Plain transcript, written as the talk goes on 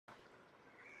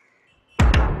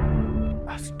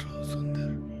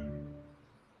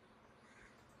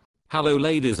Hello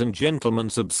ladies and gentlemen,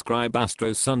 subscribe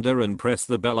Astro Sunder and press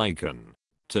the bell icon.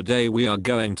 Today we are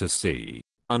going to see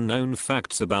unknown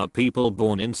facts about people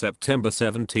born in September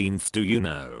 17th. Do you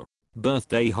know?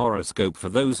 Birthday horoscope for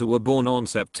those who were born on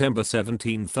September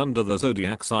 17th under the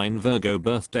zodiac sign Virgo.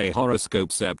 Birthday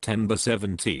horoscope September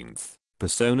 17th.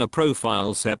 Persona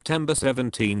profile September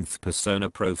 17th. Persona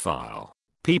profile.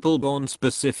 People born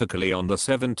specifically on the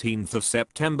 17th of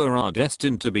September are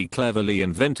destined to be cleverly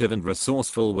inventive and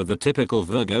resourceful with a typical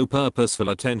Virgo purposeful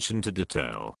attention to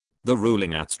detail. The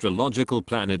ruling astrological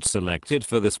planet selected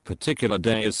for this particular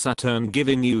day is Saturn,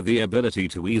 giving you the ability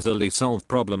to easily solve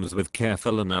problems with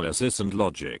careful analysis and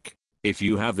logic. If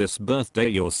you have this birthday,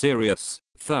 your serious,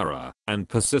 thorough, and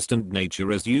persistent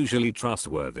nature is usually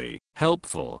trustworthy,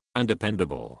 helpful, and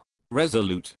dependable.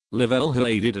 Resolute,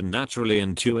 level-headed and naturally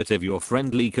intuitive, your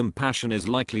friendly compassion is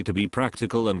likely to be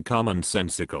practical and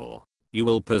commonsensical. You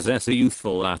will possess a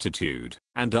youthful attitude,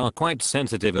 and are quite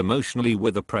sensitive emotionally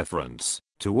with a preference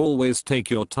to always take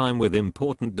your time with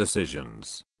important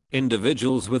decisions.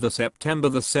 Individuals with a September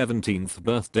the 17th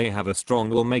birthday have a strong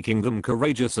will, making them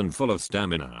courageous and full of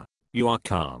stamina. You are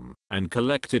calm and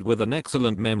collected with an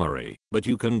excellent memory, but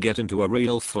you can get into a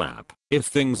real flap if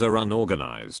things are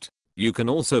unorganized. You can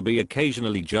also be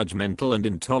occasionally judgmental and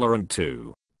intolerant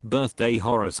too. Birthday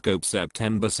horoscope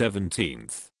September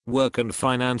 17th. Work and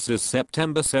finances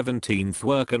September 17th.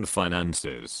 Work and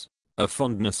finances. A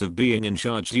fondness of being in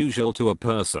charge usual to a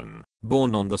person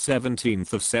born on the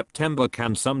 17th of September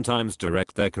can sometimes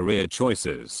direct their career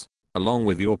choices. Along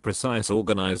with your precise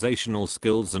organizational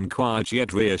skills and quiet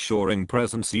yet reassuring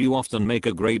presence, you often make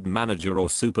a great manager or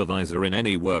supervisor in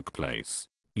any workplace.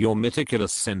 Your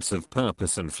meticulous sense of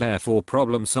purpose and flair for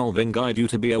problem solving guide you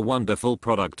to be a wonderful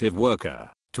productive worker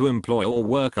to employ or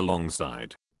work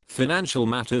alongside. Financial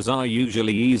matters are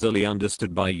usually easily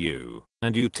understood by you,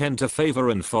 and you tend to favor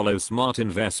and follow smart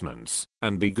investments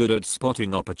and be good at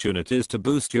spotting opportunities to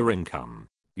boost your income.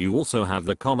 You also have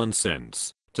the common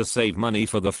sense to save money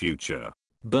for the future.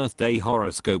 Birthday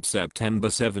horoscope September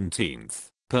 17th.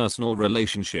 Personal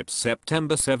relationships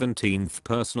September 17th.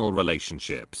 Personal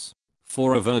relationships.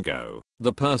 For a Virgo,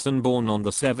 the person born on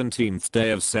the 17th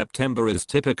day of September is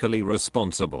typically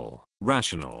responsible,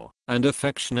 rational, and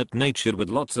affectionate-natured with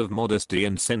lots of modesty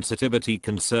and sensitivity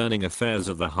concerning affairs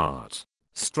of the heart.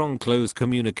 Strong close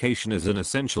communication is an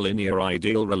essential in your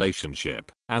ideal relationship,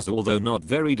 as although not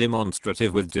very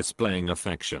demonstrative with displaying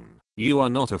affection, you are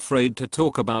not afraid to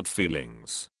talk about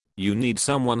feelings. You need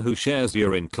someone who shares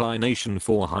your inclination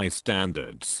for high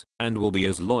standards and will be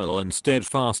as loyal and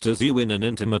steadfast as you in an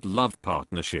intimate love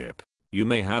partnership. You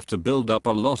may have to build up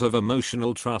a lot of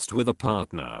emotional trust with a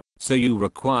partner, so you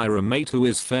require a mate who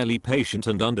is fairly patient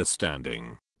and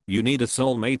understanding. You need a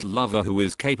soulmate lover who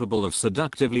is capable of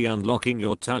seductively unlocking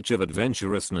your touch of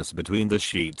adventurousness between the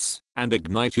sheets and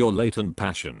ignite your latent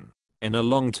passion. In a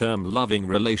long-term loving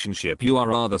relationship, you are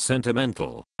rather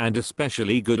sentimental and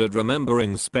especially good at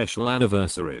remembering special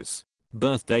anniversaries.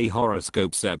 Birthday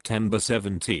horoscope September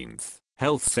 17th.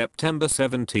 Health September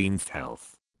 17th.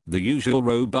 Health. The usual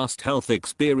robust health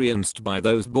experienced by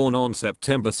those born on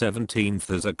September 17th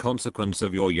as a consequence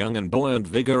of your young and buoyant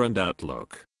vigor and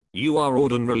outlook. You are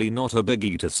ordinarily not a big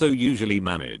eater, so usually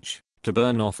manage to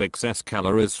burn off excess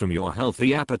calories from your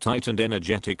healthy appetite and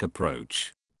energetic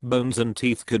approach. Bones and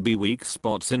teeth could be weak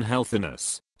spots in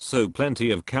healthiness, so plenty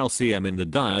of calcium in the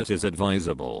diet is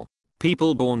advisable.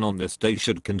 People born on this day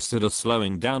should consider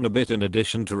slowing down a bit in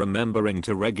addition to remembering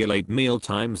to regulate meal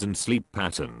times and sleep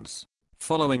patterns.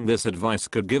 Following this advice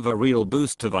could give a real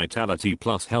boost to vitality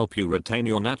plus help you retain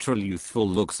your natural youthful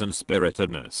looks and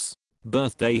spiritedness.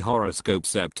 Birthday horoscope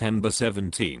September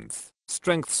 17th.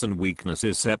 Strengths and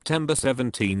weaknesses September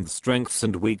 17th. Strengths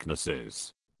and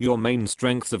weaknesses. Your main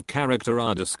strengths of character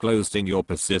are disclosed in your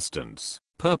persistence,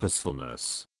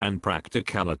 purposefulness, and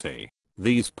practicality.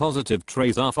 These positive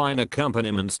traits are fine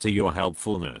accompaniments to your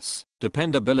helpfulness,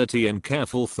 dependability and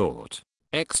careful thought.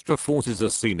 Extra forces are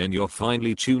seen in your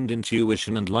finely tuned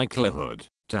intuition and likelihood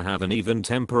to have an even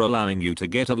temper, allowing you to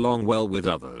get along well with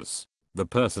others. The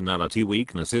personality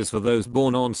weaknesses for those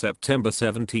born on September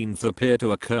 17th appear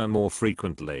to occur more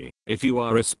frequently if you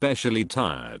are especially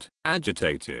tired,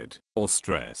 agitated, or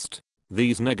stressed.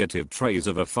 These negative traits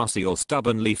of a fussy or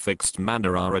stubbornly fixed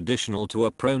manner are additional to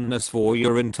a proneness for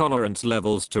your intolerance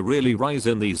levels to really rise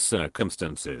in these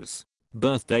circumstances.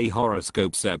 Birthday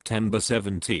horoscope September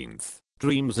 17th.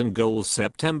 Dreams and goals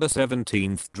September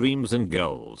 17th. Dreams and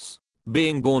goals.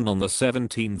 Being born on the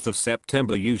 17th of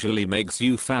September usually makes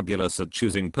you fabulous at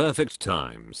choosing perfect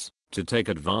times to take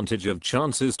advantage of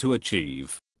chances to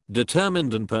achieve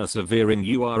Determined and persevering,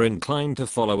 you are inclined to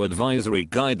follow advisory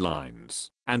guidelines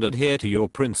and adhere to your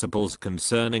principles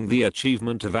concerning the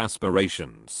achievement of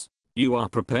aspirations. You are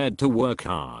prepared to work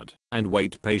hard and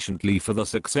wait patiently for the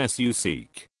success you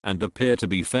seek, and appear to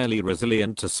be fairly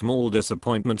resilient to small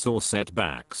disappointments or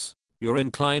setbacks. Your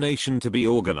inclination to be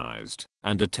organized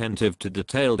and attentive to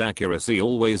detailed accuracy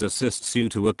always assists you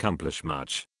to accomplish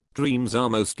much. Dreams are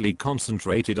mostly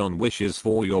concentrated on wishes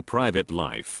for your private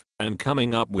life and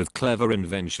coming up with clever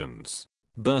inventions.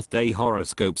 Birthday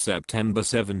horoscope September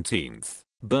 17th.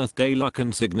 Birthday luck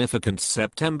and significance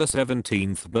September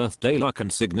 17th. Birthday luck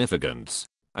and significance.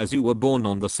 As you were born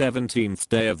on the 17th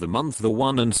day of the month, the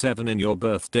 1 and 7 in your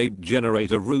birth date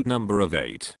generate a root number of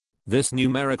 8. This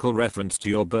numerical reference to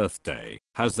your birthday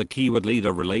has the keyword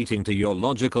leader relating to your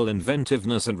logical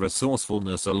inventiveness and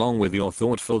resourcefulness along with your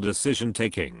thoughtful decision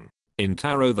taking. In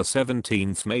tarot, the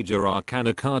 17th major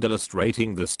arcana card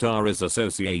illustrating the star is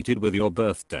associated with your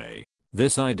birthday.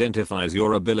 This identifies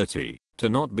your ability to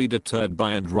not be deterred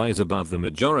by and rise above the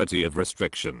majority of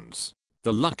restrictions.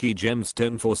 The lucky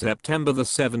gemstone for September the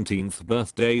 17th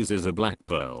birthdays is a black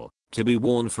pearl, to be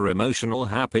worn for emotional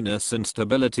happiness and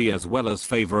stability as well as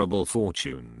favorable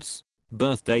fortunes.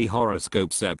 Birthday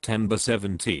horoscope September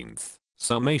 17th.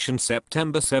 Summation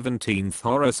September 17th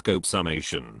horoscope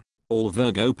summation. All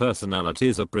Virgo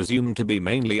personalities are presumed to be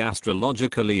mainly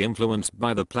astrologically influenced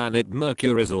by the planet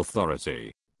Mercury's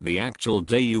authority. The actual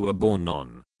day you were born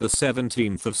on, the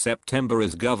 17th of September,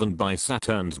 is governed by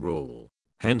Saturn's rule.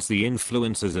 Hence the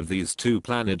influences of these two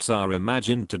planets are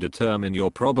imagined to determine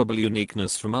your probable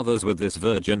uniqueness from others with this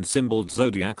Virgin symboled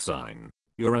zodiac sign.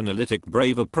 Your analytic,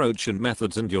 brave approach and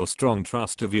methods and your strong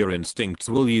trust of your instincts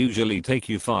will usually take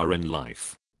you far in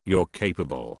life. Your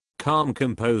capable, calm,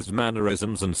 composed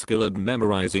mannerisms and skill at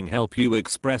memorizing help you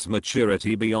express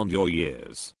maturity beyond your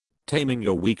years. Taming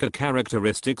your weaker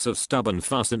characteristics of stubborn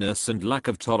fussiness and lack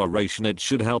of toleration, it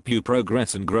should help you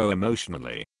progress and grow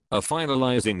emotionally. A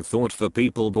finalizing thought for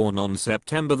people born on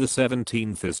September the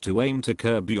 17th is to aim to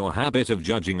curb your habit of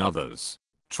judging others.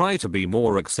 Try to be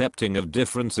more accepting of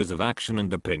differences of action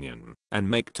and opinion, and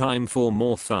make time for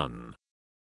more fun,